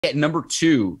At number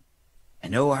 2, I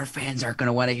know our fans aren't going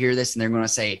to want to hear this, and they're going to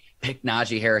say, pick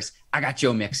Najee Harris. I got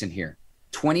Joe Mixon here.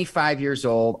 25 years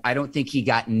old. I don't think he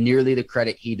got nearly the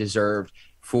credit he deserved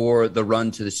for the run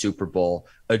to the Super Bowl.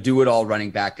 A do-it-all running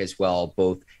back as well,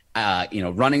 both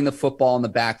running the football in the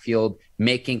backfield,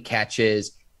 making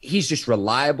catches. He's just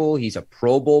reliable. He's a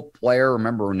Pro Bowl player.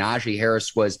 Remember, Najee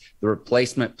Harris was the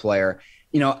replacement player.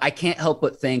 I can't help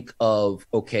but think of,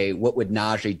 okay, what would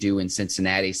Najee do in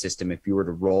Cincinnati's system if you were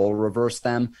to role reverse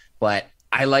them? But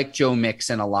I like Joe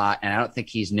Mixon a lot, and I don't think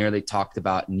he's nearly talked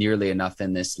about nearly enough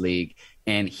in this league.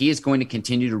 And he is going to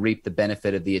continue to reap the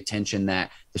benefit of the attention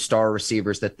that the star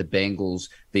receivers that the Bengals,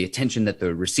 the attention that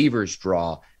the receivers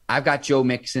draw. I've got Joe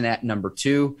Mixon at number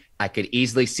 2. I could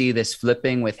easily see this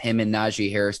flipping with him and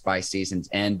Najee Harris by season's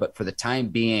end. But for the time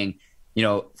being,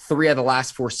 3 of the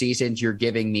last 4 seasons, you're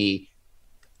giving me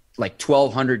like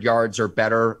 1,200 yards or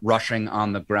better rushing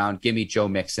on the ground. Give me Joe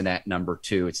Mixon at number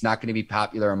 2. It's not going to be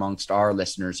popular amongst our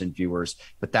listeners and viewers,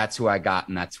 but that's who I got,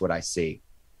 and that's what I see.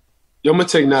 I'm going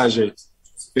to take Najee.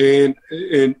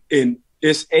 And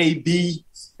it's A-B.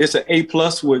 It's an A+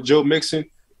 with Joe Mixon.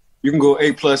 You can go A+,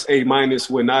 A-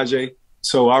 with Najee.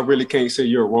 So I really can't say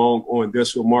you're wrong on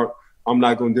this remark. I'm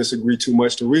not going to disagree too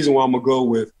much. The reason why I'm going to go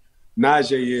with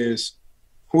Najee is,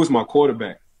 who's my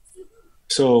quarterback?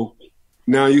 So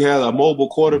now you have a mobile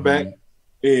quarterback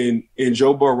in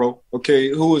Joe Burrow. Okay,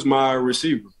 who is my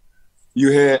receiver?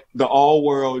 You had the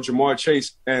all-world Jamar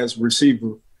Chase as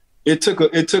receiver. It took a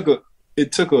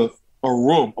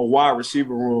wide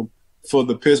receiver room for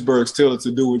the Pittsburgh Steelers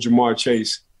to do what Jamar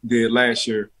Chase did last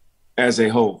year as a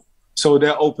whole. So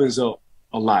that opens up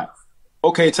a lot.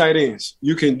 Okay, tight ends.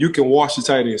 You can wash the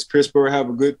tight ends. Pittsburgh have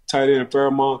a good tight end in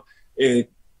Fairmont, and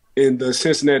the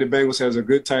Cincinnati Bengals has a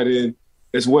good tight end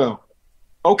as well.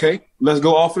 Okay, let's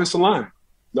go offensive line.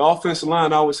 The offensive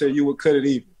line, I would say you would cut it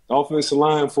even. The offensive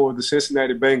line for the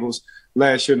Cincinnati Bengals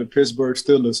last year and the Pittsburgh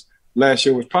Steelers last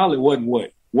year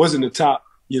wasn't the top,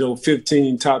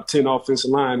 15, top 10 offensive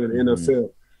line in the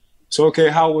NFL. So, okay,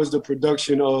 how was the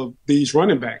production of these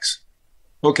running backs?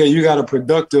 Okay, you got a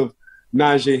productive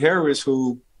Najee Harris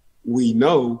who we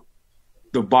know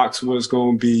the box was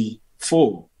going to be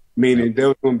full, meaning there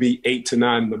was going to be 8 to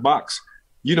 9 in the box.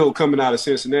 Coming out of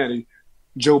Cincinnati,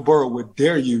 Joe Burrow would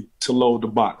dare you to load the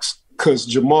box because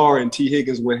Jamar and T.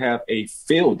 Higgins would have a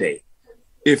field day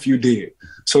if you did.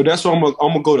 So that's why I'm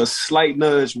gonna go to slight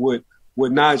nudge with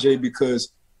Najee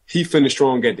because he finished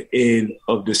strong at the end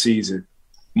of the season,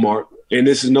 Mark. And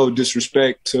this is no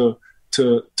disrespect to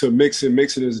Mixon.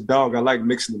 Mixon is a dog. I like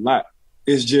Mixon a lot.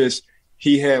 It's just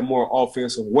he had more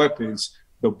offensive weapons.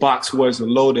 The box wasn't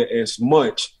loaded as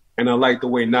much, and I like the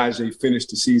way Najee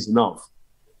finished the season off.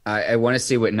 I want to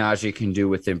see what Najee can do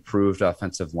with improved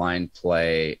offensive line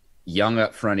play. Young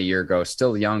up front a year ago,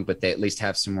 still young, but they at least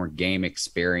have some more game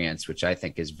experience, which I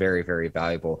think is very, very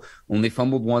valuable. Only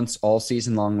fumbled once all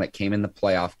season long. That came in the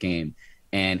playoff game,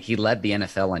 and he led the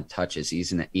NFL in touches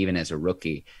even as a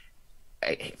rookie.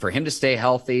 For him to stay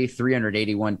healthy,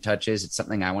 381 touches, it's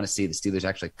something I want to see the Steelers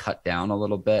actually cut down a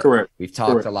little bit. Correct. We've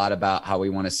talked a lot about how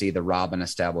we want to see the Robin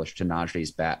established to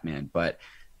Najee's Batman, but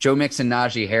Joe Mixon,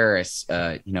 Najee Harris,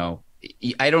 I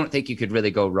don't think you could really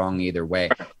go wrong either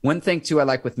way. One thing, too, I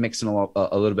like with Mixon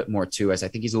a little bit more, too, is I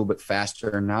think he's a little bit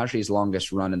faster. Najee's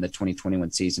longest run in the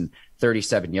 2021 season,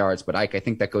 37 yards. But, Ike, I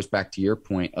think that goes back to your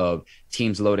point of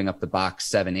teams loading up the box,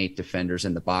 7-8 defenders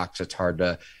in the box. It's hard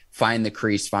to find the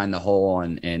crease, find the hole,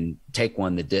 and take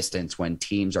one the distance when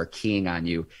teams are keying on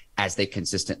you as they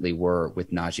consistently were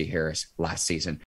with Najee Harris last season.